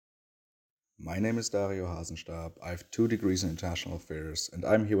My name is Dario Hasenstab. I have 2 degrees in international affairs, and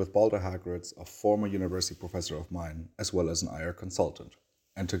I'm here with Balder Hagritz, a former university professor of mine, as well as an IR consultant.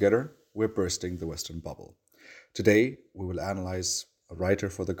 And together, we're bursting the Western bubble. Today, we will analyze a writer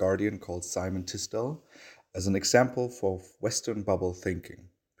for The Guardian called Simon Tisdall as an example for Western bubble thinking.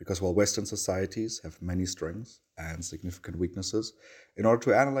 Because while Western societies have many strengths and significant weaknesses, in order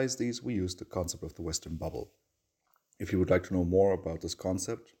to analyze these, we use the concept of the Western bubble. If you would like to know more about this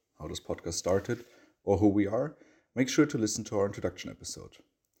concept, how this podcast started, or who we are, make sure to listen to our introduction episode.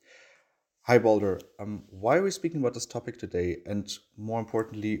 Hi, Balder. Why are we speaking about this topic today? And more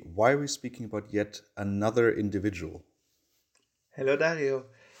importantly, why are we speaking about yet another individual? Hello, Dario.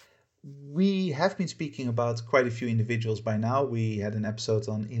 We have been speaking about quite a few individuals by now. We had an episode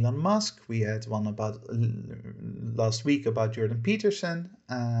on Elon Musk. We had one about last week about Jordan Peterson.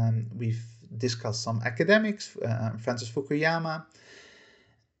 We've discussed some academics, Francis Fukuyama,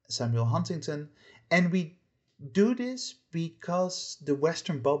 Samuel Huntington, and we do this because the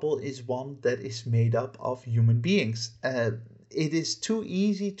Western bubble is one that is made up of human beings. It is too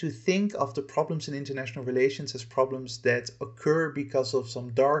easy to think of the problems in international relations as problems that occur because of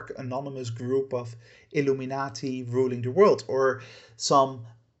some dark anonymous group of Illuminati ruling the world, or some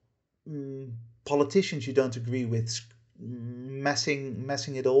politicians you don't agree with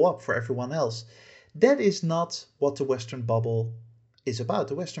messing it all up for everyone else. That is not what the Western bubble is about.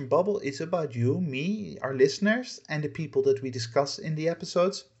 The Western bubble is about you, me, our listeners, and the people that we discuss in the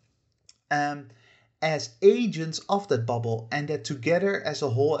episodes as agents of that bubble, and that together as a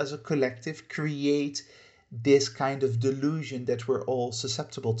whole, as a collective, create this kind of delusion that we're all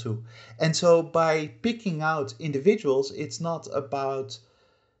susceptible to. And so by picking out individuals, it's not about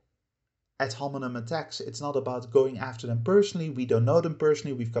ad hominem attacks. It's not about going after them personally. We don't know them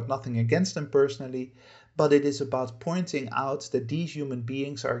personally. We've got nothing against them personally. But it is about pointing out that these human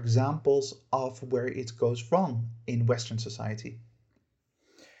beings are examples of where it goes wrong in Western society.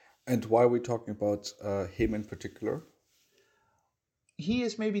 And why are we talking about him in particular? He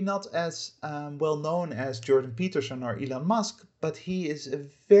is maybe not as well known as Jordan Peterson or Elon Musk, but he is a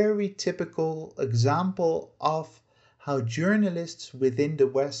very typical example of how journalists within the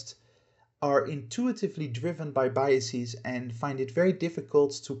West are intuitively driven by biases and find it very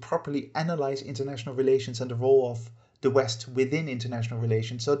difficult to properly analyze international relations and the role of the West within international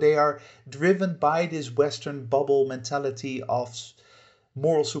relations. So they are driven by this Western bubble mentality of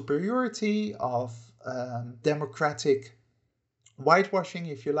moral superiority, of democratic whitewashing,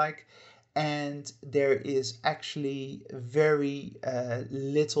 if you like, and there is actually very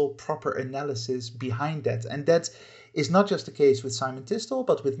little proper analysis behind that. And that is not just the case with Simon Tisdall,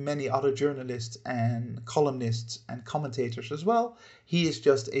 but with many other journalists and columnists and commentators as well. He is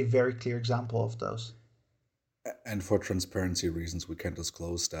just a very clear example of those. And for transparency reasons, we can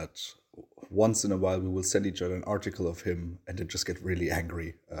disclose that once in a while we will send each other an article of him and then just get really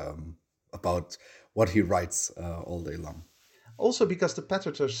angry about what he writes all day long. Also because the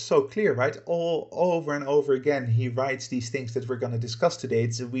patterns are so clear, right? All over and over again, he writes these things that we're going to discuss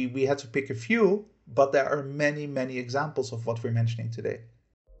today. We had to pick a few, but there are many, many examples of what we're mentioning today.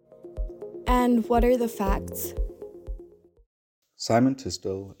 And what are the facts? Simon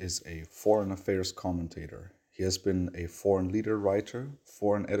Tisdall is a foreign affairs commentator. He has been a foreign leader writer,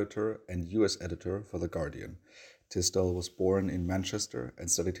 foreign editor, and US editor for The Guardian. Tisdall was born in Manchester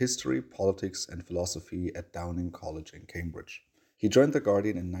and studied history, politics, and philosophy at Downing College in Cambridge. He joined The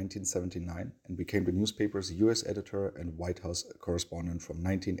Guardian in 1979 and became the newspaper's US editor and White House correspondent from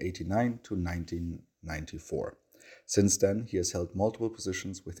 1989 to 1994. Since then, he has held multiple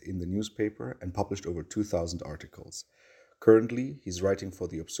positions within the newspaper and published over 2,000 articles. Currently, he's writing for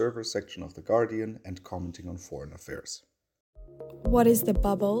the Observer section of The Guardian and commenting on foreign affairs. What is the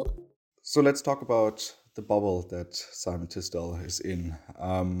bubble? So let's talk about the bubble that Simon Tisdall is in.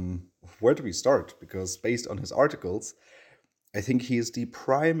 Where do we start? Because based on his articles, I think he is the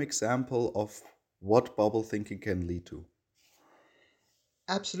prime example of what bubble thinking can lead to.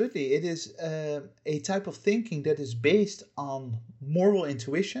 Absolutely. It is a type of thinking that is based on moral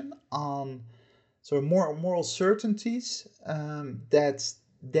intuition, on sort of moral certainties that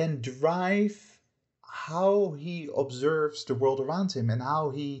then drive how he observes the world around him and how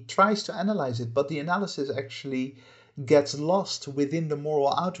he tries to analyze it. But the analysis actually gets lost within the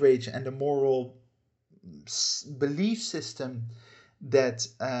moral outrage and the moral belief system that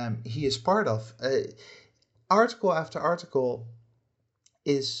he is part of. Article after article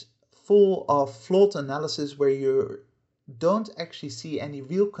is full of flawed analysis where you don't actually see any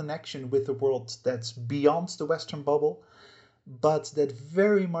real connection with the world that's beyond the Western bubble, but that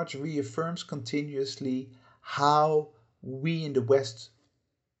very much reaffirms continuously how we in the West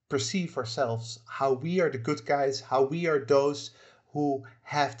perceive ourselves, how we are the good guys, how we are those who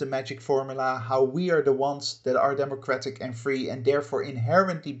have the magic formula, how we are the ones that are democratic and free and therefore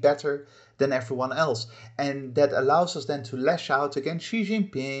inherently better than everyone else. And that allows us then to lash out against Xi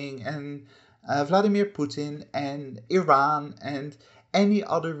Jinping and Vladimir Putin and Iran and any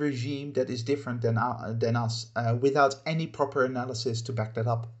other regime that is different than us without any proper analysis to back that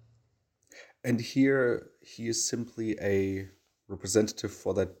up. And here he is simply a representative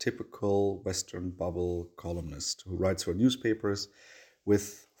for that typical Western bubble columnist who writes for newspapers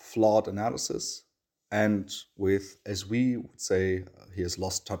with flawed analysis and with, as we would say, he has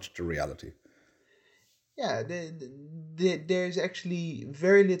lost touch to reality. Yeah, there's actually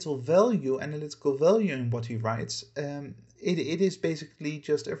very little value, analytical value in what he writes. It is basically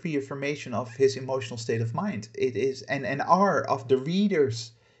just a reaffirmation of his emotional state of mind. It is and our of the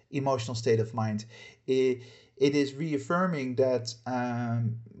reader's emotional state of mind. It is reaffirming that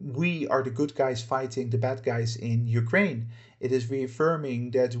we are the good guys fighting the bad guys in Ukraine. It is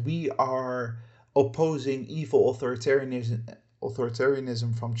reaffirming that we are opposing evil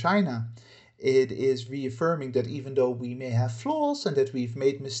authoritarianism from China. It is reaffirming that even though we may have flaws and that we've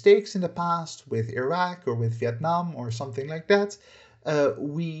made mistakes in the past with Iraq or with Vietnam or something like that,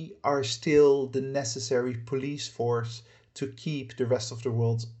 we are still the necessary police force to keep the rest of the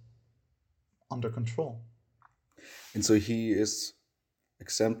world under control. And so he is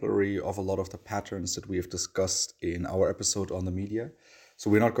exemplary of a lot of the patterns that we have discussed in our episode on the media. So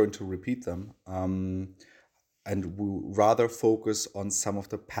we're not going to repeat them. And we rather focus on some of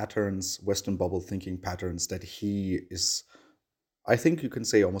the patterns, Western bubble thinking patterns, that he is, I think you can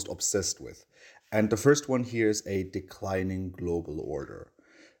say, almost obsessed with. And the first one here is a declining global order.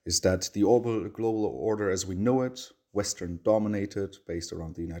 Is that the global order as we know it, Western dominated, based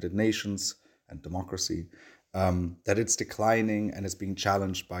around the United Nations and democracy, that it's declining and it's being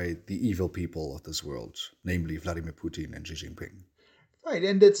challenged by the evil people of this world, namely Vladimir Putin and Xi Jinping. Right,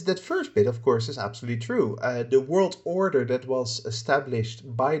 and that first bit, of course, is absolutely true. The world order that was established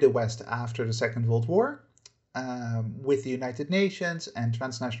by the West after the Second World War, with the United Nations and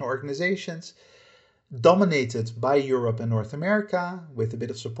transnational organizations, dominated by Europe and North America, with a bit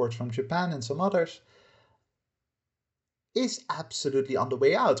of support from Japan and some others, is absolutely on the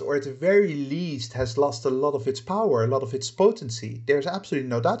way out, or at the very least has lost a lot of its power, a lot of its potency. There's absolutely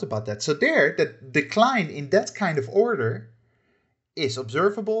no doubt about that. So there, that decline in that kind of order is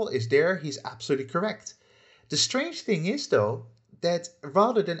observable, is there. He's absolutely correct. The strange thing is, though, that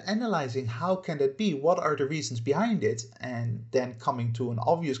rather than analyzing how can that be, what are the reasons behind it, and then coming to an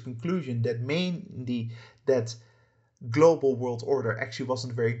obvious conclusion that mainly that global world order actually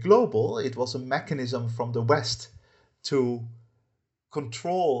wasn't very global, it was a mechanism from the West to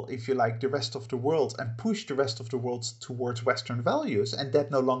control, if you like, the rest of the world and push the rest of the world towards Western values, and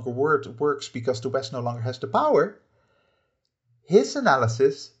that no longer works because the West no longer has the power. His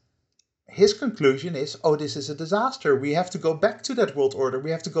analysis, his conclusion is, oh, this is a disaster. We have to go back to that world order.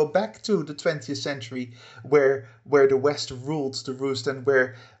 We have to go back to the 20th century where the West ruled the roost and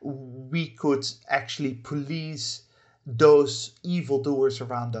where we could actually police those evildoers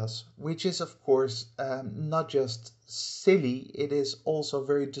around us, which is, of course, not just silly, it is also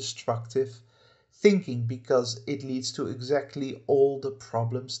very destructive thinking because it leads to exactly all the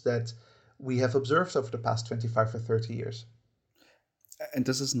problems that we have observed over the past 25 or 30 years. And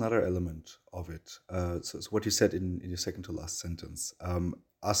this is another element of it. So what you said in your second to last sentence,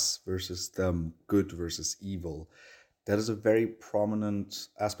 us versus them, good versus evil. That is a very prominent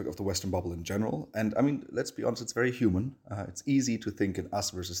aspect of the Western bubble in general. And I mean, let's be honest, it's very human. It's easy to think in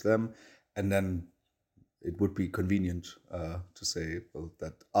us versus them. And then it would be convenient to say, well,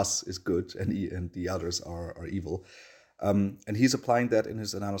 that us is good and the others are evil. And he's applying that in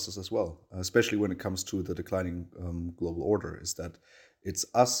his analysis as well, especially when it comes to the declining global order, is that it's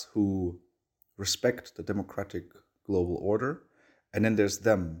us who respect the democratic global order, and then there's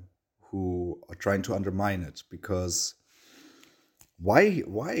them who are trying to undermine it, because why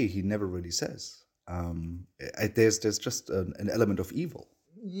he never really says. There's just an element of evil.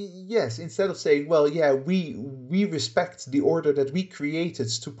 Yes, instead of saying, well, yeah, we respect the order that we created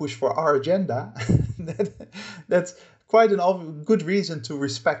to push for our agenda, that's quite a good reason to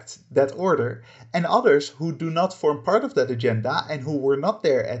respect that order. And others who do not form part of that agenda and who were not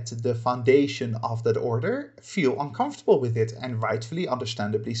there at the foundation of that order feel uncomfortable with it, and rightfully,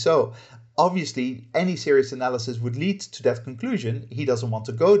 understandably so. Obviously, any serious analysis would lead to that conclusion. He doesn't want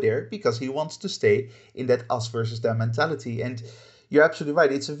to go there because he wants to stay in that us versus them mentality. And you're absolutely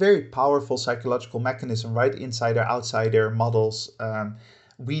right. It's a very powerful psychological mechanism, right? Insider, outsider models,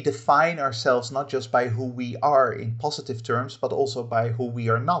 We define ourselves not just by who we are in positive terms, but also by who we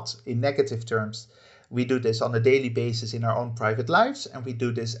are not in negative terms. We do this on a daily basis in our own private lives, and we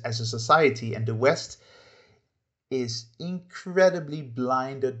do this as a society. And the West is incredibly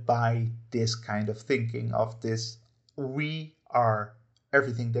blinded by this kind of thinking of this: we are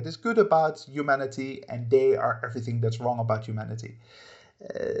everything that is good about humanity, and they are everything that's wrong about humanity.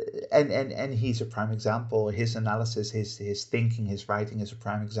 And he's a prime example. His analysis, his thinking, his writing is a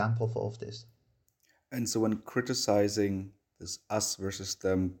prime example of this. And so when criticizing this us versus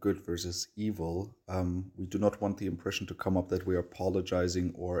them, good versus evil, we do not want the impression to come up that we are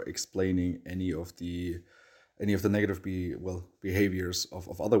apologizing or explaining any of the negative behaviors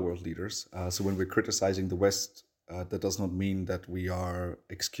of other world leaders. So when we're criticizing the West, that does not mean that we are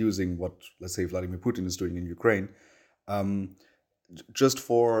excusing what, let's say, Vladimir Putin is doing in Ukraine. Just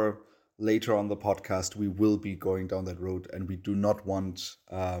for later on the podcast, we will be going down that road, and we do not want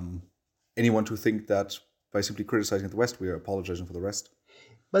anyone to think that by simply criticizing the West, we are apologizing for the rest.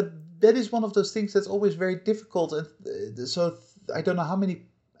 But that is one of those things that's always very difficult. And so I don't know how many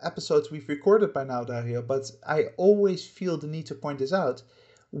episodes we've recorded by now, Dario, but I always feel the need to point this out.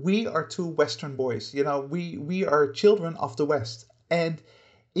 We are two Western boys. We are children of the West. And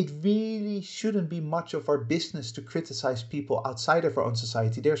it really shouldn't be much of our business to criticize people outside of our own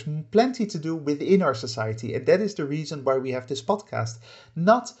society. There's plenty to do within our society. And that is the reason why we have this podcast.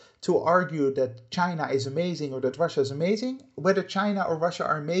 Not to argue that China is amazing or that Russia is amazing. Whether China or Russia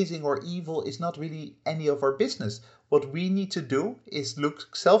are amazing or evil is not really any of our business. What we need to do is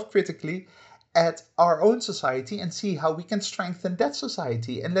look self-critically at our own society and see how we can strengthen that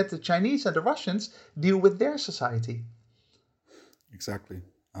society, and let the Chinese and the Russians deal with their society. Exactly.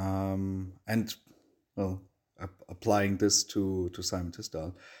 And well, applying this to Simon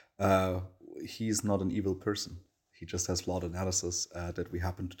Tisdall, he's not an evil person. He just has flawed analysis that we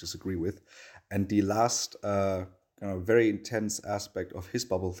happen to disagree with. And the last very intense aspect of his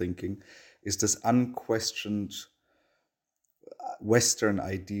bubble thinking is this unquestioned Western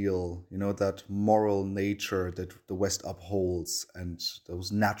ideal, that moral nature that the West upholds, and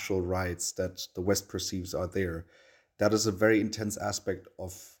those natural rights that the West perceives are there. That is a very intense aspect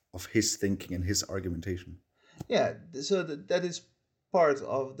of his thinking and his argumentation. Yeah, so that is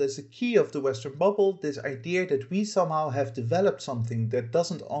that's the key of the Western bubble, this idea that we somehow have developed something that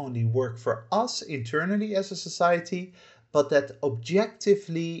doesn't only work for us internally as a society, but that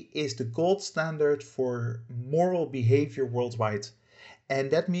objectively is the gold standard for moral behavior worldwide. And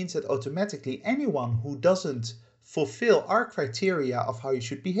that means that automatically anyone who doesn't fulfill our criteria of how you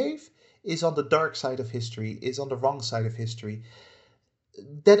should behave is on the dark side of history, is on the wrong side of history.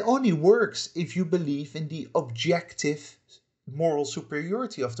 That only works if you believe in the objective moral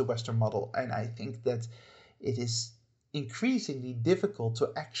superiority of the Western model. And I think that it is increasingly difficult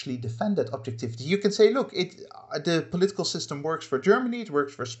to actually defend that objectivity. You can say, look, the political system works for Germany, it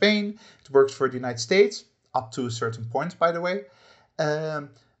works for Spain, it works for the United States, up to a certain point, by the way.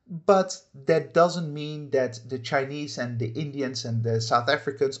 But that doesn't mean that the Chinese and the Indians and the South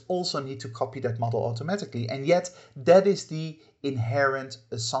Africans also need to copy that model automatically. And yet, that is the inherent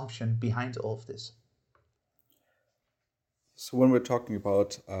assumption behind all of this. So when we're talking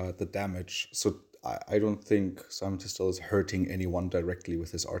about the damage, so I don't think Simon Tisdall is hurting anyone directly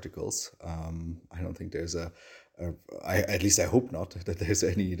with his articles. I don't think there's at least I hope not, that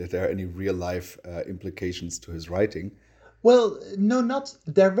there are any real life implications to his writing. Well, no, not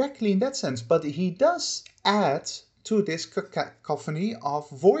directly in that sense, but he does add to this cacophony of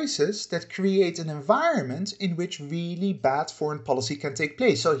voices that create an environment in which really bad foreign policy can take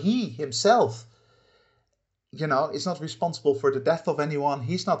place. So he himself, is not responsible for the death of anyone.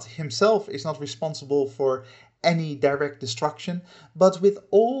 Is not responsible for any direct destruction. But with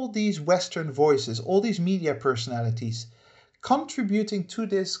all these Western voices, all these media personalities contributing to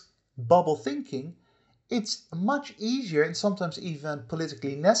this bubble thinking, it's much easier and sometimes even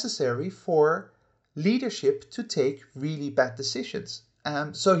politically necessary for leadership to take really bad decisions.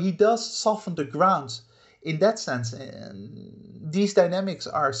 So he does soften the ground in that sense. These dynamics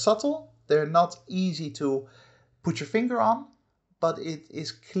are subtle. They're not easy to put your finger on, but it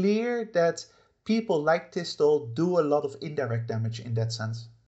is clear that people like Tisdall do a lot of indirect damage in that sense.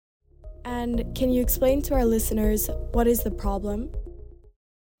 And can you explain to our listeners what is the problem?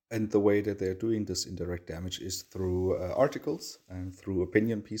 And the way that they're doing this indirect damage is through articles and through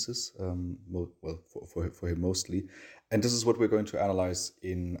opinion pieces, for him mostly. And this is what we're going to analyze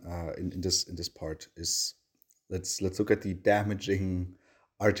in this part. Is let's look at the damaging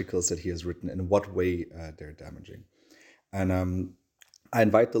articles that he has written and what way they're damaging. And I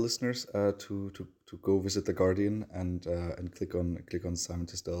invite the listeners to to go visit the Guardian and click on Simon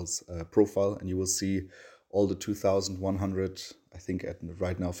Tisdall's profile, and you will see all the 2,100, I think at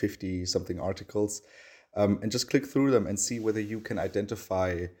right now 50 something articles, and just click through them and see whether you can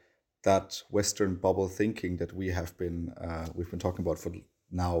identify that Western bubble thinking that we've been talking about for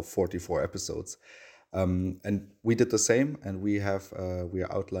now 44 episodes. And we did the same, and we are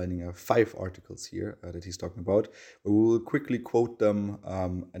outlining 5 articles here that he's talking about. We will quickly quote them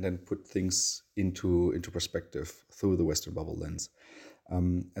and then put things into perspective through the Western bubble lens.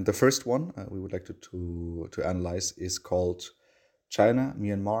 And the first one we would like to analyze is called China,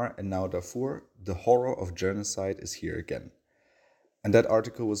 Myanmar, and now Darfur: The Horror of Genocide is Here Again. And that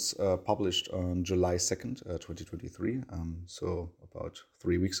article was published on July 2nd, 2023, so about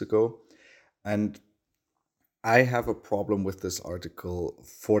 3 weeks ago. And I have a problem with this article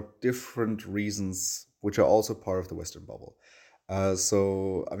for different reasons, which are also part of the Western bubble. I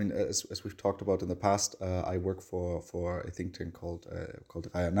mean, as we've talked about in the past, I work for a think tank called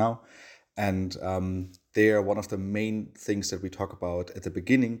Raya Now, and there, one of the main things that we talk about at the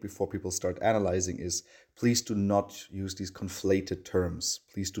beginning, before people start analyzing, is please do not use these conflated terms.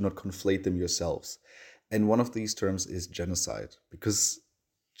 Please do not conflate them yourselves. And one of these terms is genocide, because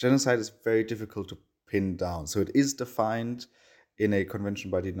genocide is very difficult to pin down. So it is defined in a convention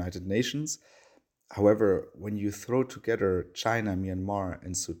by the United Nations. However, when you throw together China, Myanmar,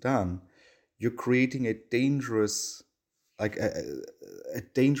 and Sudan, you're creating a dangerous, a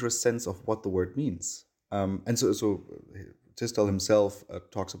dangerous sense of what the word means. And so Tisdall himself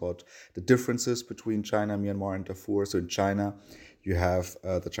talks about the differences between China, Myanmar, and Darfur. So in China, you have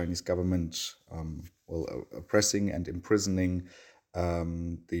the Chinese government oppressing and imprisoning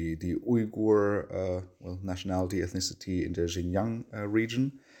the Uyghur nationality, ethnicity in the Xinjiang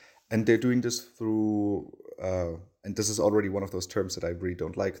region. And they're doing this through, and this is already one of those terms that I really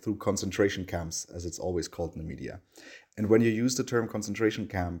don't like, through concentration camps, as it's always called in the media. And when you use the term concentration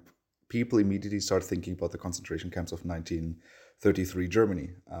camp, people immediately start thinking about the concentration camps of 1933 Germany.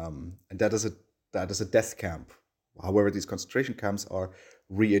 And that is a death camp. However, these concentration camps are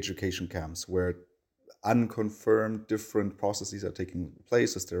re-education camps where unconfirmed different processes are taking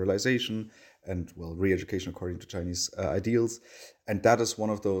place, sterilization and re-education according to Chinese ideals. And that is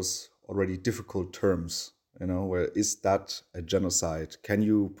one of those already difficult terms, where is that a genocide? Can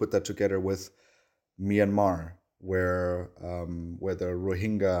you put that together with Myanmar, where the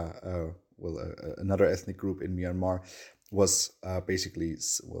Rohingya, another ethnic group in Myanmar, was basically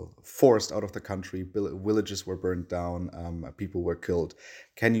forced out of the country, villages were burned down, people were killed.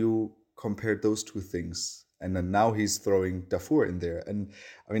 Can you compare those two things? And then now he's throwing Darfur in there, and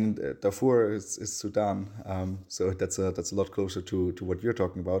I mean Darfur is Sudan, so that's a lot closer to what you're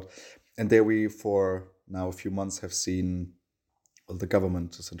talking about. And there we, for now a few months, have seen the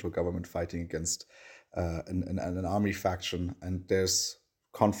central government fighting against an army faction, and there's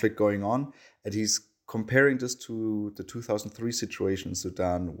conflict going on. And he's comparing this to the 2003 situation in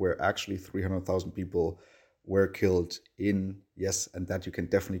Sudan, where actually 300,000 people were killed and that you can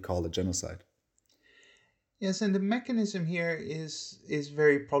definitely call a genocide. Yes, and the mechanism here is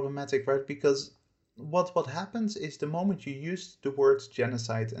very problematic, right? Because what happens is, the moment you use the word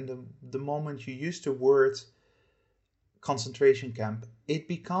genocide and the moment you use the word concentration camp, it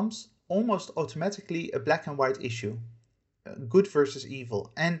becomes almost automatically a black and white issue, good versus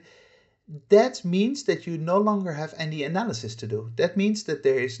evil. And that means that you no longer have any analysis to do. That means that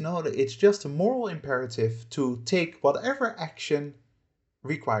it's just a moral imperative to take whatever action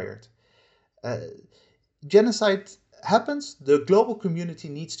required. Genocide happens, the global community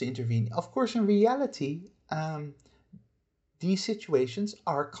needs to intervene. Of course, in reality, these situations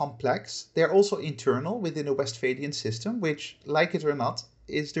are complex. They're also internal within a Westphalian system, which, like it or not,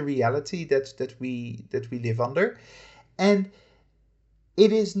 is the reality that we live under. And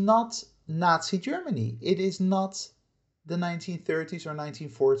it is not Nazi Germany. It is not the 1930s or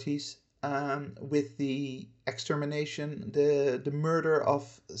 1940s with the extermination, the murder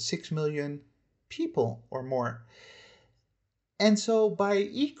of 6 million people or more. And so by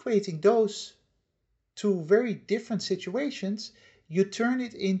equating those two very different situations, you turn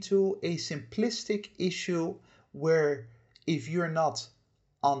it into a simplistic issue where if you're not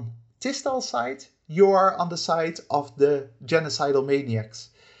on Tisdall's side, you are on the side of the genocidal maniacs.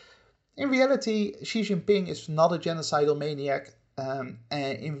 In reality, Xi Jinping is not a genocidal maniac. And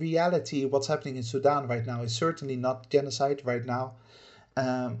in reality, what's happening in Sudan right now is certainly not genocide right now.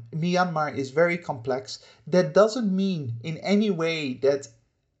 Myanmar is very complex. That doesn't mean in any way that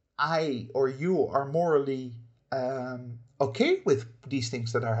I or you are morally okay with these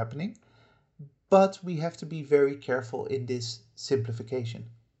things that are happening, but we have to be very careful in this simplification.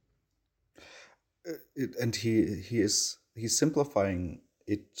 And he's simplifying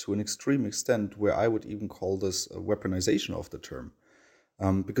it to an extreme extent where I would even call this a weaponization of the term.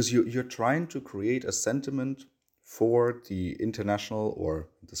 Because you're trying to create a sentiment for the international, or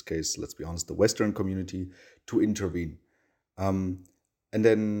in this case, let's be honest, the Western community to intervene. Um, and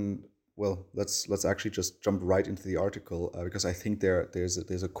then, well, let's actually just jump right into the article, because I think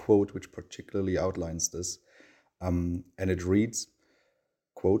there's a quote which particularly outlines this, and it reads,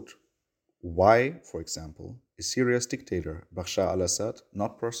 quote, "Why, for example, is Syria's dictator Bashar al-Assad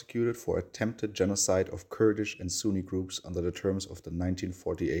not prosecuted for attempted genocide of Kurdish and Sunni groups under the terms of the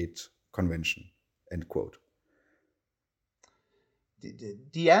 1948 convention?" End quote.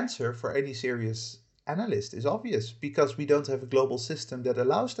 The answer for any serious analyst is obvious because we don't have a global system that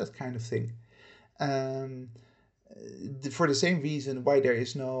allows that kind of thing. Um, for the same reason why there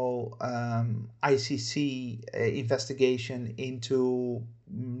is no ICC investigation into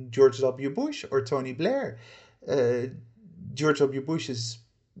George W. Bush or Tony Blair. Uh, George W. Bush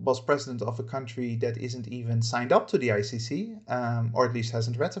was president of a country that isn't even signed up to the ICC, or at least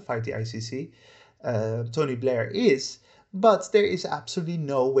hasn't ratified the ICC. Tony Blair is, but there is absolutely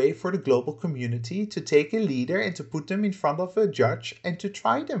no way for the global community to take a leader and to put them in front of a judge and to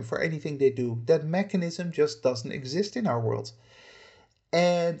try them for anything they do. That mechanism just doesn't exist in our world.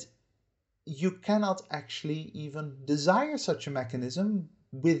 And you cannot actually even desire such a mechanism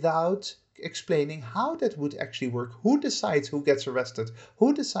without explaining how that would actually work. Who decides who gets arrested?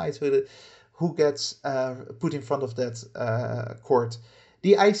 Who decides who gets put in front of that court?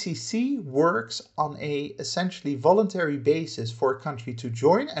 The ICC works on a essentially voluntary basis for a country to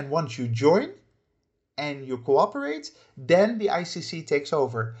join, and once you join and you cooperate, then the ICC takes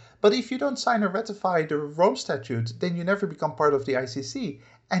over. But if you don't sign or ratify the Rome Statute, then you never become part of the ICC,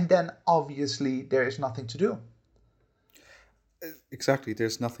 and then obviously there is nothing to do. Exactly,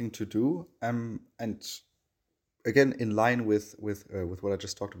 there's nothing to do. And again, in line with what I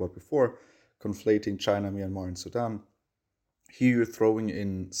just talked about before, conflating China, Myanmar, and Sudan, here you're throwing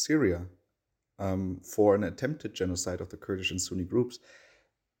in Syria for an attempted genocide of the Kurdish and Sunni groups.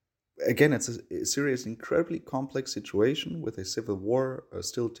 Again, Syria is an incredibly complex situation with a civil war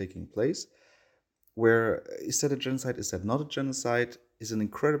still taking place, where is that a genocide, is that not a genocide, is an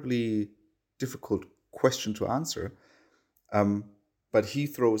incredibly difficult question to answer. But he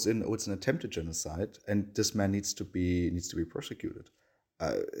throws in, oh, it's an attempted genocide, and this man needs to be prosecuted.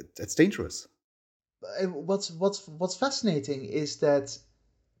 It's dangerous. What's fascinating is that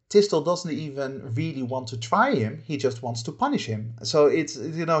Tisdall doesn't even really want to try him. He just wants to punish him. So it's,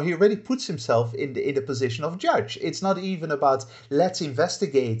 he already puts himself in the position of judge. It's not even about let's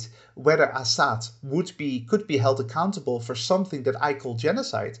investigate whether Assad could be held accountable for something that I call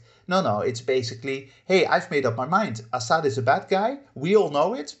genocide. No, it's basically, hey, I've made up my mind. Assad is a bad guy. We all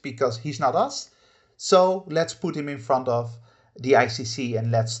know it because he's not us. So let's put him in front of the ICC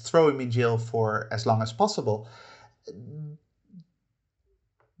and let's throw him in jail for as long as possible.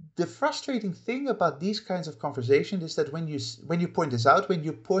 The frustrating thing about these kinds of conversations is that when you point this out, when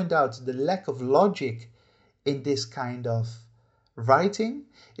you point out the lack of logic in this kind of writing,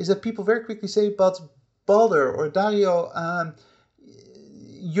 is that people very quickly say, but Balder or Dario,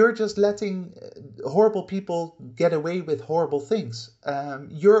 you're just letting horrible people get away with horrible things.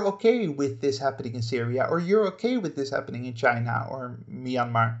 You're okay with this happening in Syria, or you're okay with this happening in China or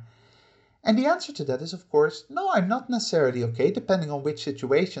Myanmar. And the answer to that is, of course, no, I'm not necessarily okay, depending on which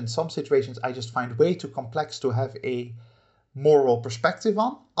situation. Some situations I just find way too complex to have a moral perspective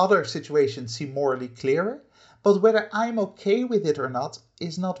on. Other situations seem morally clearer. But whether I'm okay with it or not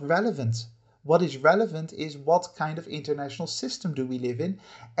is not relevant. What is relevant is what kind of international system do we live in?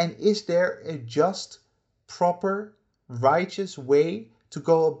 And is there a just, proper, righteous way to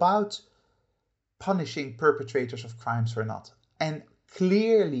go about punishing perpetrators of crimes or not? And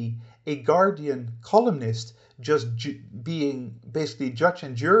clearly, a Guardian columnist just being basically judge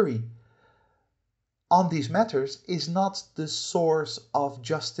and jury on these matters is not the source of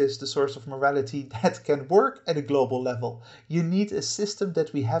justice, the source of morality that can work at a global level. You need a system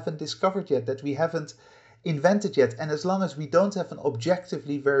that we haven't discovered yet, that we haven't invented yet. And as long as we don't have an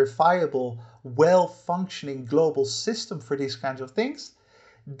objectively verifiable, well-functioning global system for these kinds of things,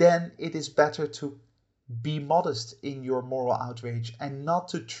 then it is better to be modest in your moral outrage and not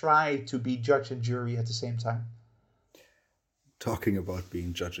to try to be judge and jury at the same time. Talking about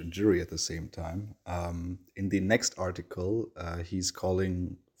being judge and jury at the same time, in the next article, he's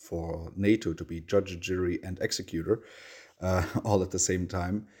calling for NATO to be judge, jury, and executor all at the same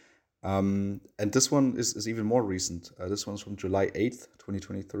time. And this one is even more recent. This one's from July 8th,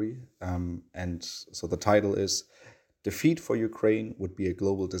 2023. And so the title is, "Defeat for Ukraine would be a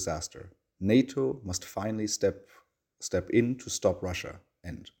global disaster. NATO must finally step in to stop Russia.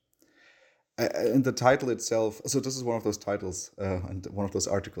 End. And the title itself, so this is one of those titles and one of those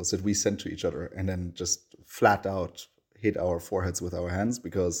articles that we sent to each other and then just flat out hit our foreheads with our hands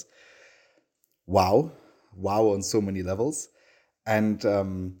because wow on so many levels. And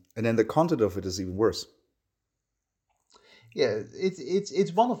then the content of it is even worse. Yeah,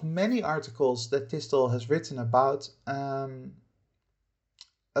 it's one of many articles that Tisdall has written about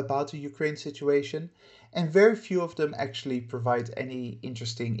the Ukraine situation, and very few of them actually provide any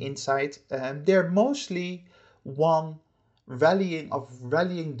interesting insight. They're mostly one rallying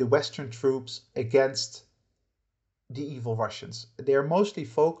the Western troops against the evil Russians. They're mostly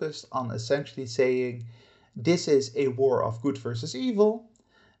focused on essentially saying this is a war of good versus evil.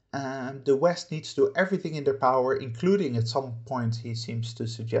 The West needs to do everything in their power, including at some point he seems to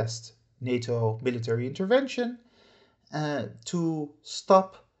suggest NATO military intervention, to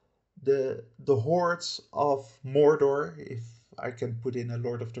stop the hordes of Mordor, if I can put in a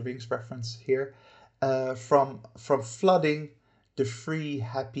Lord of the Rings reference here, from flooding the free,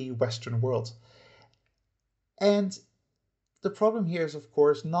 happy Western world. And the problem here is, of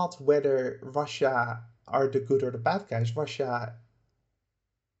course, not whether Russia are the good or the bad guys. Russia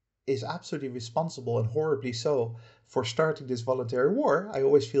is absolutely responsible, and horribly so, for starting this voluntary war. I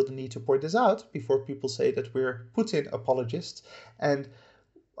always feel the need to point this out before people say that we're Putin apologists. And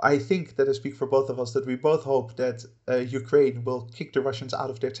I think that I speak for both of us that we both hope that Ukraine will kick the Russians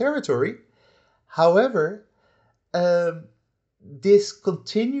out of their territory. However, this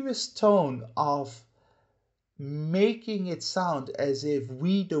continuous tone of making it sound as if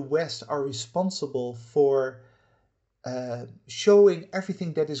we, the West, are responsible for showing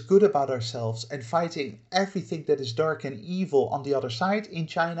everything that is good about ourselves and fighting everything that is dark and evil on the other side, in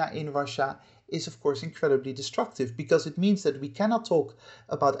China, in Russia, is of course incredibly destructive, because it means that we cannot talk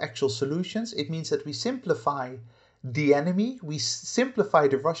about actual solutions. It means that we simplify the enemy. We simplify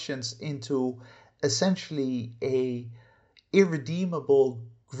the Russians into essentially a irredeemable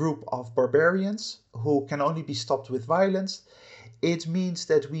group of barbarians who can only be stopped with violence. It means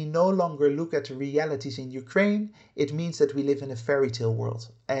that we no longer look at the realities in Ukraine. It means that we live in a fairy tale world.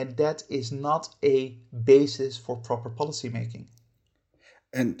 And that is not a basis for proper policymaking.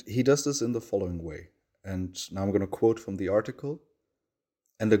 And he does this in the following way. And now I'm going to quote from the article.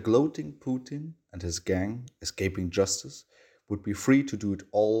 And the gloating Putin and his gang, escaping justice, would be free to do it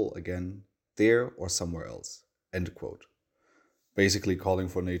all again, there or somewhere else. End quote. Basically calling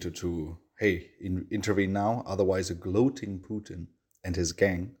for NATO to, hey, intervene now, otherwise a gloating Putin and his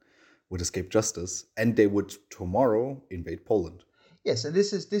gang would escape justice, and they would tomorrow invade Poland. Yes, and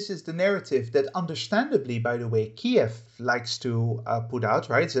this is the narrative that, understandably, by the way, Kiev likes to put out,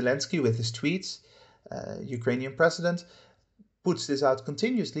 right? Zelensky with his tweets, Ukrainian president, puts this out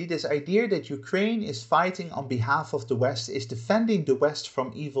continuously, this idea that Ukraine is fighting on behalf of the West, is defending the West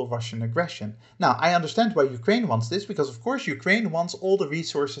from evil Russian aggression. Now, I understand why Ukraine wants this, because of course Ukraine wants all the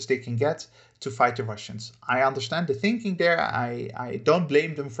resources they can get to fight the Russians. I understand the thinking there. I don't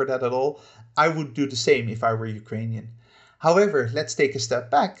blame them for that at all. I would do the same if I were Ukrainian. However, let's take a step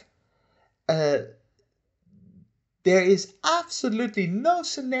back. There is absolutely no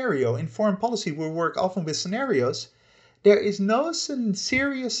scenario in foreign policy. We work often with scenarios. There is no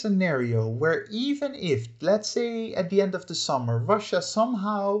serious scenario where, even if, let's say at the end of the summer, Russia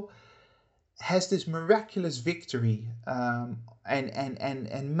somehow has this miraculous victory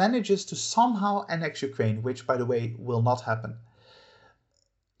and manages to somehow annex Ukraine, which, by the way, will not happen.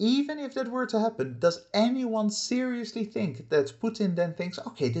 Even if that were to happen, does anyone seriously think that Putin then thinks,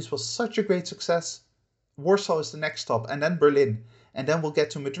 okay, this was such a great success, Warsaw is the next stop, and then Berlin, and then we'll get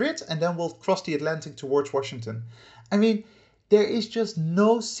to Madrid, and then we'll cross the Atlantic towards Washington? I mean, there is just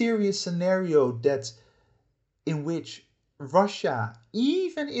no serious scenario that in which Russia,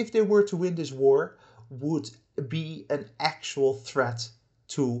 even if they were to win this war, would be an actual threat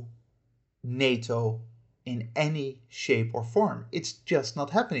to NATO in any shape or form. It's just not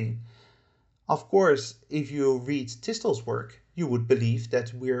happening. Of course, if you read Tisdall's work, you would believe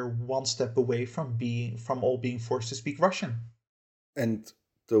that we're one step away from all being forced to speak Russian. And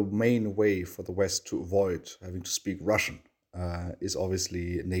the main way for the West to avoid having to speak Russian is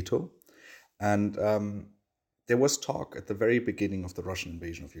obviously NATO. And there was talk at the very beginning of the Russian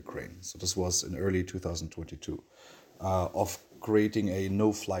invasion of Ukraine, so this was in early 2022, of creating a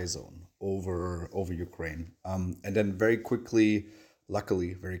no-fly zone over Ukraine. And then very quickly,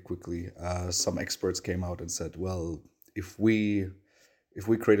 luckily, very quickly, some experts came out and said, well, if we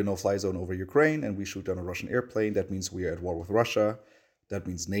create a no-fly zone over Ukraine and we shoot down a Russian airplane, that means we are at war with Russia. That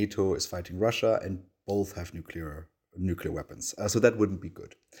means NATO is fighting Russia, and both have nuclear nuclear weapons. So that wouldn't be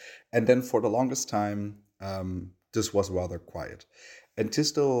good. And then for the longest time, this was rather quiet. And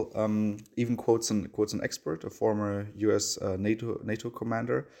Tisdall even quotes an expert, a former U.S. NATO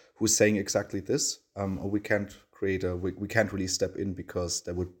commander, who's saying exactly this: we can't we can't really step in because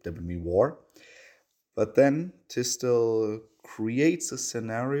that would mean war. But then Tisdall creates a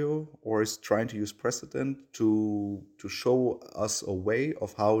scenario, or is trying to use precedent to show us a way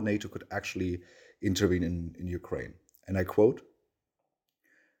of how NATO could actually intervene in Ukraine. And I quote,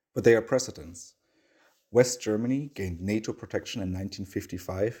 "But they are precedents. West Germany gained NATO protection in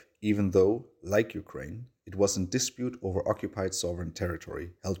 1955, even though, like Ukraine, it was in dispute over occupied sovereign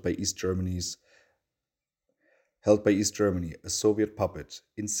territory held by East Germany, a Soviet puppet.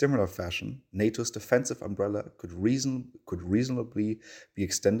 In similar fashion, NATO's defensive umbrella could reasonably be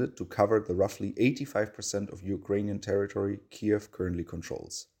extended to cover the roughly 85% of Ukrainian territory Kiev currently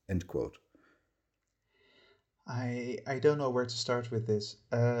controls." End quote. I don't know where to start with this.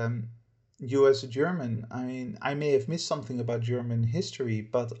 You as a German, I mean, I may have missed something about German history,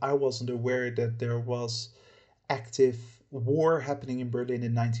 but I wasn't aware that there was active war happening in Berlin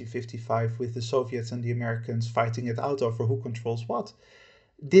in 1955 with the Soviets and the Americans fighting it out over who controls what.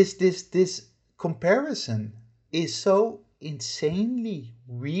 This comparison is so insanely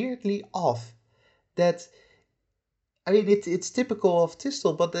weirdly off that I mean it's typical of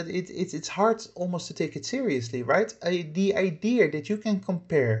Tistel, but that it's hard almost to take it seriously, right? The idea that you can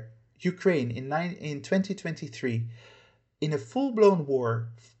compare Ukraine in 2023 in a full blown war,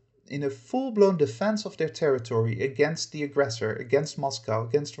 in a full blown defense of their territory against the aggressor, against Moscow,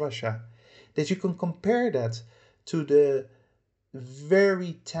 against Russia, that you can compare that to the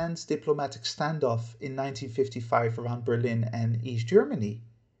very tense diplomatic standoff in 1955 around Berlin and East Germany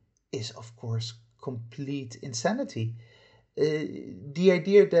is, of course, complete insanity. The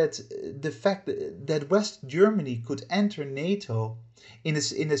idea that the fact that West Germany could enter NATO in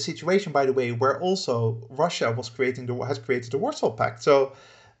a situation, by the way, where also Russia has created the Warsaw Pact. So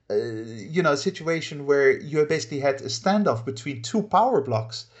a situation where you basically had a standoff between two power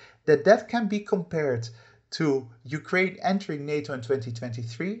blocks, that can be compared to Ukraine entering NATO in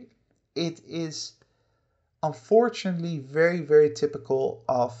 2023. It is unfortunately very, very typical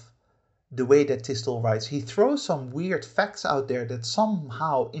of the way that Tistel writes. He throws some weird facts out there that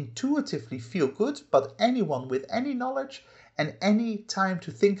somehow intuitively feel good, but anyone with any knowledge and any time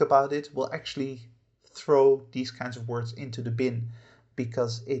to think about it will actually throw these kinds of words into the bin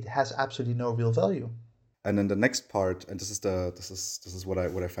because it has absolutely no real value. And then the next part, and this is what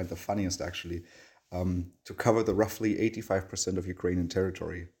I find the funniest actually, to cover the roughly 85% of Ukrainian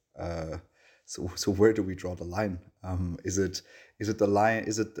territory. So where do we draw the line? Is it the line?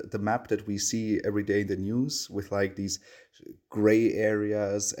 Is it the map that we see every day in the news with like these gray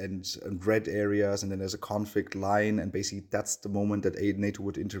areas and red areas, and then there's a conflict line, and basically that's the moment that NATO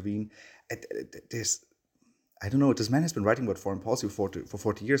would intervene. There's, I don't know. This man has been writing about foreign policy for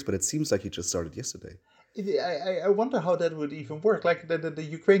 40 years, but it seems like he just started yesterday. I wonder how that would even work. Like the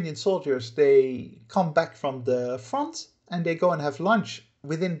Ukrainian soldiers, they come back from the front and they go and have lunch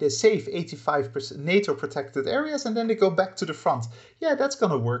within the safe 85% NATO protected areas, and then they go back to the front. Yeah, that's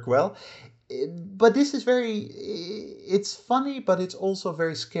going to work well. But this is it's funny, but it's also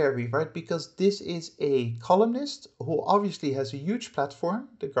very scary, right? Because this is a columnist who obviously has a huge platform.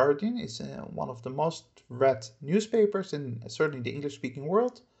 The Guardian is one of the most read newspapers in certainly the English-speaking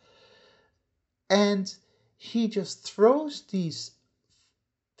world. And he just throws these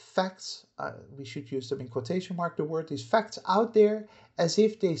facts, we should use them in quotation mark, the word, these facts out there as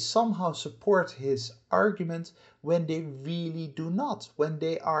if they somehow support his argument when they really do not, when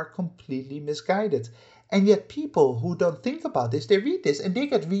they are completely misguided. And yet people who don't think about this, they read this and they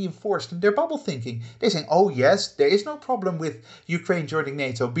get reinforced in their bubble thinking. They say, oh yes, there is no problem with Ukraine joining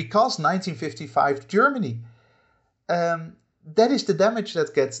NATO because 1955 Germany. That is the damage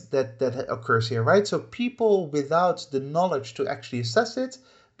that occurs here, right? So people without the knowledge to actually assess it,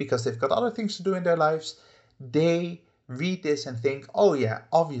 because they've got other things to do in their lives, they read this and think, oh yeah,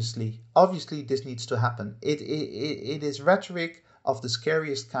 obviously this needs to happen. It is rhetoric of the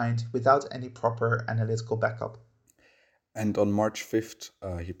scariest kind without any proper analytical backup. And on March 5th,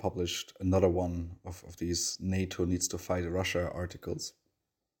 he published another one of these NATO needs to fight Russia articles.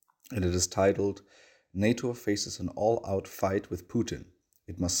 And it is titled, NATO faces an all-out fight with Putin.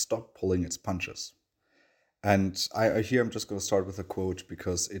 It must stop pulling its punches. And I'm just going to start with a quote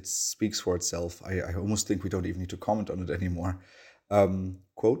because it speaks for itself. I almost think we don't even need to comment on it anymore.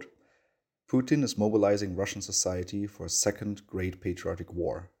 Quote, Putin is mobilizing Russian society for a second great patriotic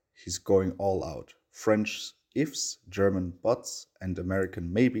war. He's going all out. French ifs, German buts, and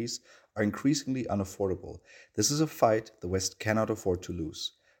American maybes are increasingly unaffordable. This is a fight the West cannot afford to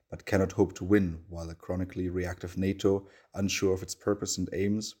lose, but cannot hope to win while a chronically reactive NATO, unsure of its purpose and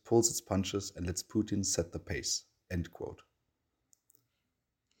aims, pulls its punches and lets Putin set the pace. End quote.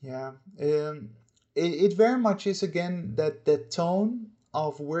 Yeah, it very much is again that tone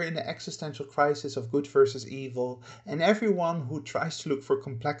of we're in an existential crisis of good versus evil, and everyone who tries to look for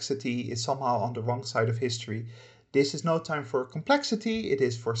complexity is somehow on the wrong side of history. This is no time for complexity, it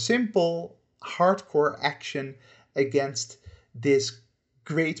is for simple, hardcore action against this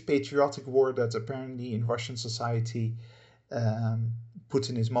great patriotic war that apparently in Russian society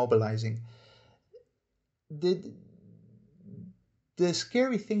Putin is mobilizing. The, the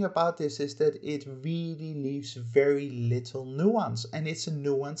scary thing about this is that it really leaves very little nuance, and it's a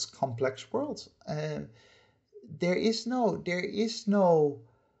nuanced, complex world. There is no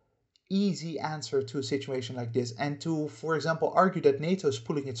easy answer to a situation like this, and to, for example, argue that NATO is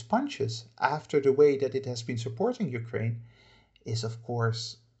pulling its punches after the way that it has been supporting Ukraine is, of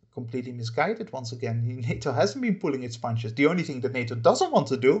course, completely misguided once again. NATO hasn't been pulling its punches. The only thing that NATO doesn't want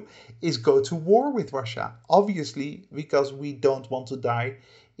to do is go to war with Russia, obviously, because we don't want to die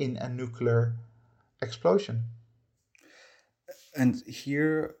in a nuclear explosion. And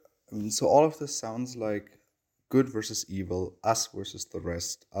here, so all of this sounds like good versus evil, us versus the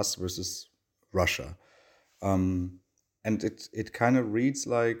rest, us versus Russia. Um, and it kind of reads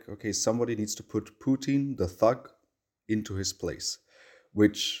like, okay, somebody needs to put Putin, the thug, into his place,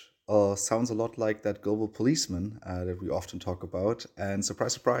 which sounds a lot like that global policeman that we often talk about. And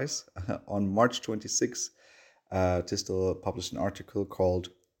surprise, surprise, on March 26th, Tisdall published an article called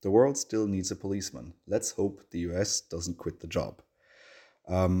 "The World Still Needs a Policeman. Let's hope the US doesn't quit the job."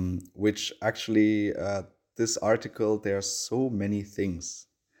 Which actually, this article, there are so many things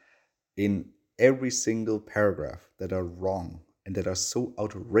in every single paragraph that are wrong and that are so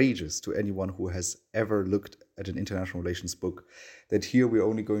outrageous to anyone who has ever looked at an international relations book, that here we're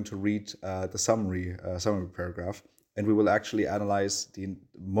only going to read the summary paragraph, and we will actually analyze the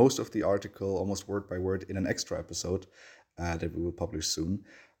most of the article almost word by word in an extra episode that we will publish soon.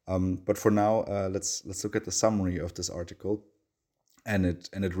 But for now, let's look at the summary of this article, and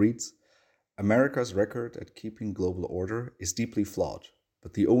it reads: America's record at keeping global order is deeply flawed,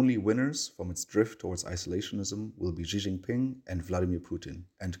 but the only winners from its drift towards isolationism will be Xi Jinping and Vladimir Putin.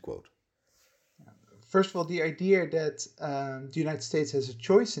 End quote. First of all, the idea that the United States has a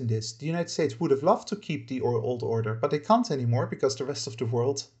choice in this. The United States would have loved to keep the old order, but they can't anymore because the rest of the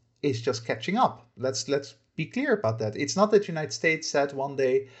world is just catching up. Let's be clear about that. It's not that the United States said one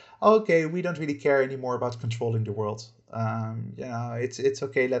day, okay, we don't really care anymore about controlling the world. It's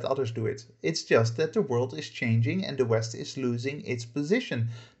okay, let others do it. It's just that the world is changing and the West is losing its position,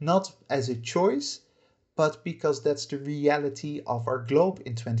 not as a choice, but because that's the reality of our globe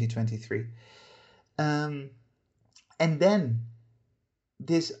in 2023. And then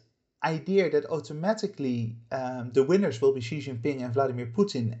this idea that automatically the winners will be Xi Jinping and Vladimir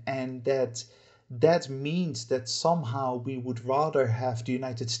Putin, and that means that somehow we would rather have the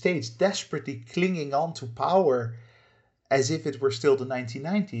United States desperately clinging on to power as if it were still the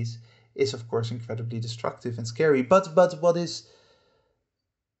 1990s, is of course incredibly destructive and scary. But what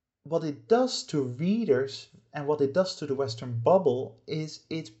it does to readers and what it does to the Western bubble is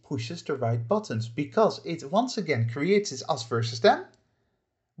it pushes the right buttons, because it once again creates this us versus them.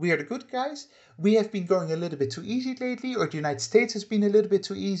 We are the good guys. We have been going a little bit too easy lately, or the United States has been a little bit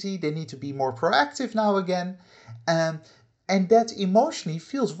too easy. They need to be more proactive now again. And that emotionally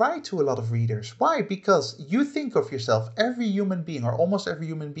feels right to a lot of readers. Why? Because you think of yourself, every human being, or almost every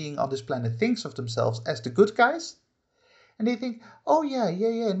human being on this planet, thinks of themselves as the good guys. And they think, oh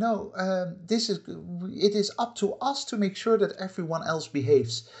no, it is up to us to make sure that everyone else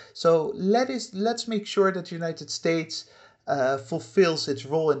behaves. So let's make sure that the United States fulfills its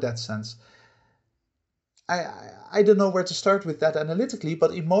role in that sense. I don't know where to start with that analytically,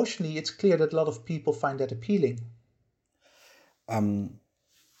 but emotionally, it's clear that a lot of people find that appealing.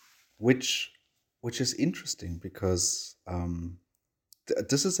 Which is interesting because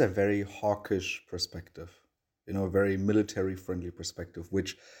this is a very hawkish perspective, a very military-friendly perspective,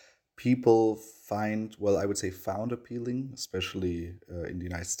 which people find, well, I would say found appealing, especially in the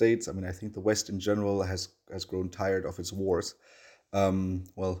United States. I mean, I think the West in general has grown tired of its wars,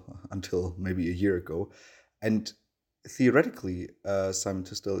 until maybe a year ago. And theoretically, Simon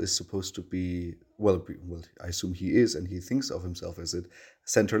Tisdall is supposed to be, well, I assume he is, and he thinks of himself as it,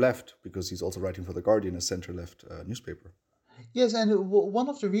 center-left, because he's also writing for The Guardian, a center-left newspaper. Yes, and one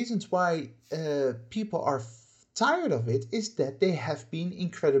of the reasons why people are tired of it is that they have been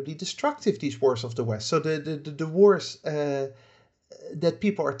incredibly destructive, these wars of the West. So the wars that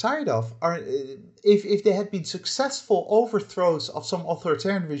people are tired of are, if they had been successful overthrows of some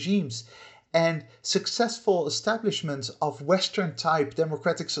authoritarian regimes and successful establishments of Western type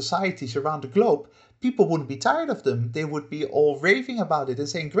democratic societies around the globe, people wouldn't be tired of them. They would be all raving about it and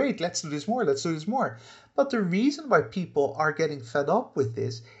saying, great, let's do this more, let's do this more. But the reason why people are getting fed up with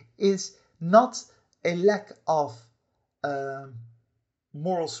this is not a lack of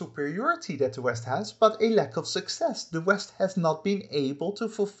moral superiority that the West has, but a lack of success. The West has not been able to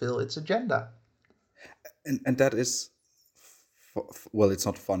fulfill its agenda. And that is, well, it's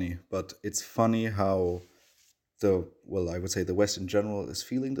not funny, but it's funny how I would say the West in general is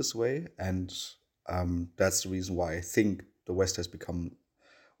feeling this way. And that's the reason why I think the West has become,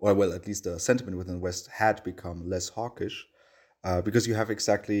 or well, at least the sentiment within the West had become less hawkish, because you have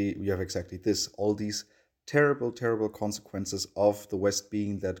exactly this, all these terrible, terrible consequences of the West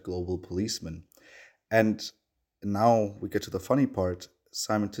being that global policeman. And now we get to the funny part.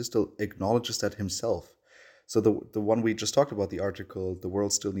 Simon Tisdall acknowledges that himself. So the one we just talked about, the article, "The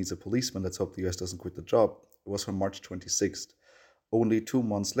World Still Needs a Policeman, Let's Hope the US Doesn't Quit the Job," it was from March 26th. Only 2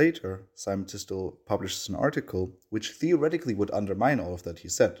 months later, Simon Tisdall publishes an article which theoretically would undermine all of that he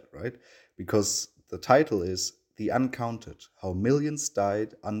said, right? Because the title is "The Uncounted: How Millions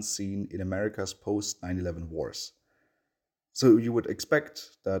Died Unseen in America's Post 9/11 Wars." So you would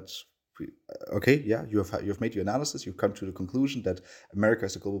expect that, okay, yeah, you've made your analysis, you've come to the conclusion that America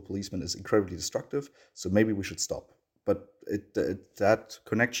as a global policeman is incredibly destructive, so maybe we should stop. But that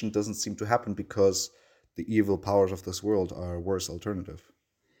connection doesn't seem to happen because the evil powers of this world are a worse alternative.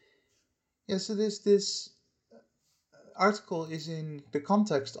 Yeah, so this article is in the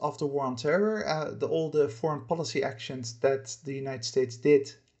context of the war on terror, all the foreign policy actions that the United States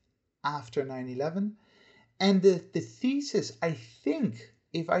did after 9/11. And the thesis, I think,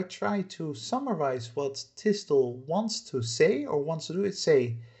 if I try to summarize what Tisdall wants to say or wants to do, is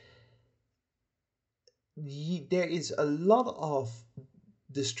say there is a lot of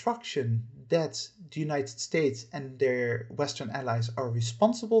destruction that the United States and their Western allies are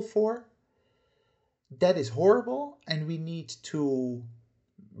responsible for. That is horrible, and we need to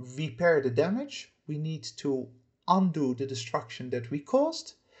repair the damage. We need to undo the destruction that we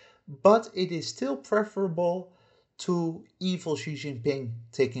caused, but it is still preferable to evil Xi Jinping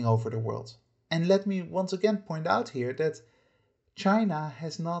taking over the world. And let me once again point out here that China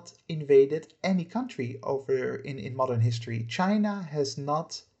has not invaded any country over in modern history. China has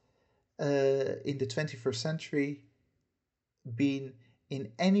not, in the 21st century, been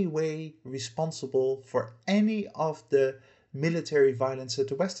in any way responsible for any of the military violence that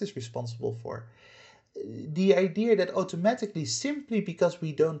the West is responsible for. The idea that automatically, simply because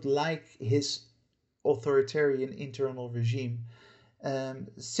we don't like his authoritarian internal regime,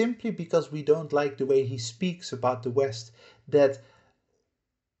 simply because we don't like the way he speaks about the West, that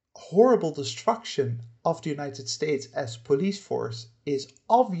horrible destruction of the United States as police force is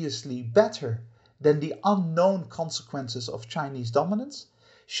obviously better than the unknown consequences of Chinese dominance,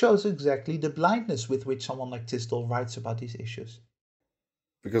 shows exactly the blindness with which someone like Tisdall writes about these issues.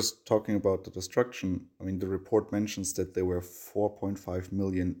 Because talking about the destruction, I mean, the report mentions that there were 4.5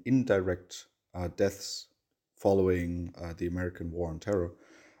 million indirect deaths following the American war on terror.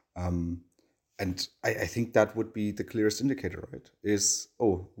 And I think that would be the clearest indicator, right? Is,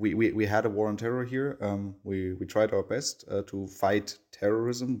 oh, we had a war on terror here. We tried our best to fight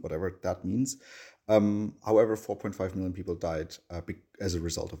terrorism, whatever that means. However, 4.5 million people died as a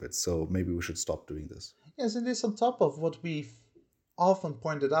result of it. So maybe we should stop doing this. Yes, and this on top of what we've often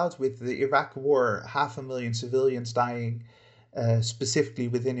pointed out with the Iraq war, 500,000 civilians dying specifically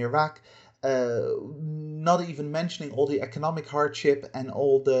within Iraq. Not even mentioning all the economic hardship and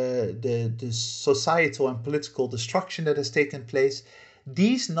all the societal and political destruction that has taken place.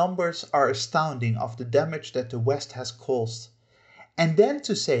 These numbers are astounding of the damage that the West has caused. And then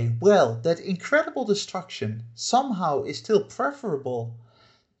to say, well, that incredible destruction somehow is still preferable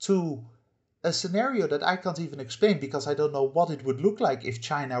to a scenario that I can't even explain because I don't know what it would look like if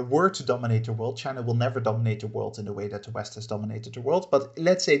China were to dominate the world. China will never dominate the world in the way that the West has dominated the world. But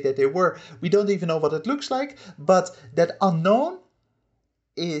let's say that they were. We don't even know what it looks like. But that unknown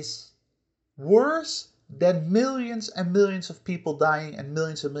is worse than millions and millions of people dying and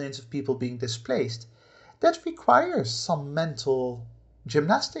millions of people being displaced. That requires some mental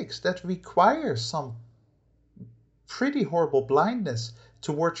gymnastics. That requires some pretty horrible blindness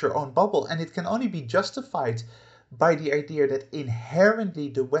towards your own bubble, and it can only be justified by the idea that inherently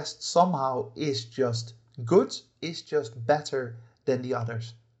the West somehow is just good, is just better than the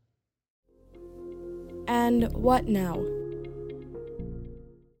others. And what now?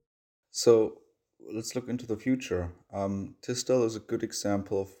 So let's look into the future. Tisdall is a good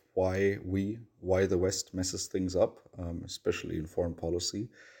example of why the West messes things up, especially in foreign policy.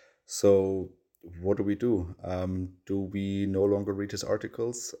 So what do we do? Do we no longer read his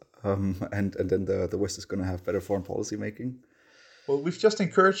articles, and then the West is going to have better foreign policy making? Well, we've just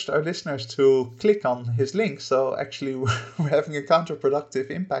encouraged our listeners to click on his link, so actually we're having a counterproductive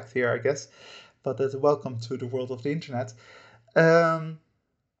impact here, I guess. But welcome to the world of the internet. Um,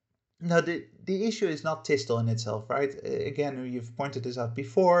 No, the issue is not Tisdall in itself, right? Again, you've pointed this out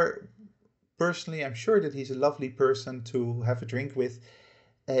before. Personally, I'm sure that he's a lovely person to have a drink with.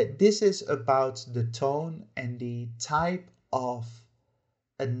 This is about the tone and the type of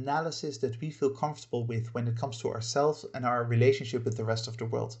analysis that we feel comfortable with when it comes to ourselves and our relationship with the rest of the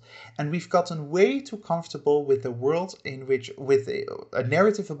world. And we've gotten way too comfortable with a world in which, with a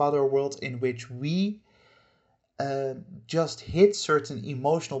narrative about our world in which we just hit certain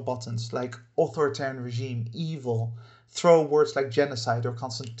emotional buttons like authoritarian regime, evil, throw words like genocide or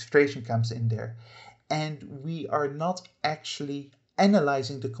concentration camps in there. And we are not actually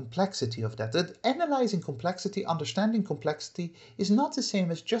analyzing the complexity of that. That analyzing complexity, understanding complexity, is not the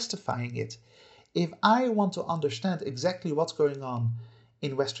same as justifying it. If I want to understand exactly what's going on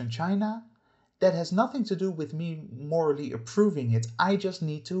in Western China, that has nothing to do with me morally approving it. I just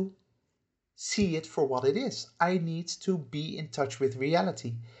need to see it for what it is. I need to be in touch with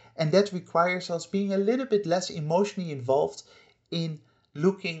reality. And that requires us being a little bit less emotionally involved in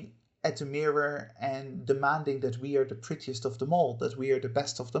looking at the mirror and demanding that we are the prettiest of them all, that we are the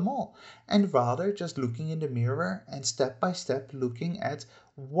best of them all, and rather just looking in the mirror and step by step looking at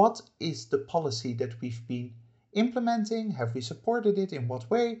what is the policy that we've been implementing, have we supported it, in what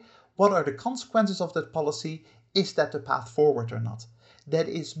way, what are the consequences of that policy, is that the path forward or not. That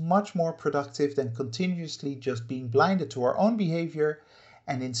is much more productive than continuously just being blinded to our own behavior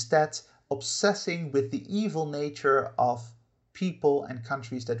and instead obsessing with the evil nature of people and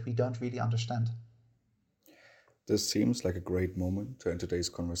countries that we don't really understand. This seems like a great moment to end today's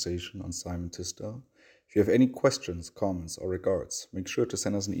conversation on Simon Tisdall. If you have any questions, comments, or regards, make sure to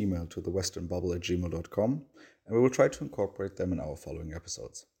send us an email to thewesternbubble@gmail.com, and we will try to incorporate them in our following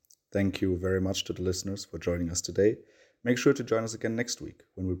episodes. Thank you very much to the listeners for joining us today. Make sure to join us again next week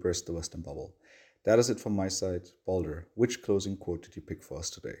when we burst the Western bubble. That is it from my side. Balder, which closing quote did you pick for us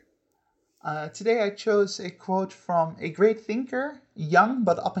today? Today I chose a quote from a great thinker, young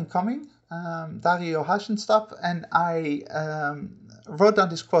but up and coming, Dario Hasenstap, and I wrote down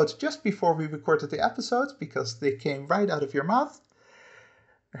this quote just before we recorded the episode because they came right out of your mouth.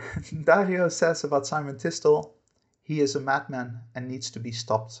 Dario says about Simon Tisdall, "He is a madman and needs to be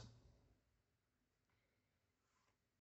stopped."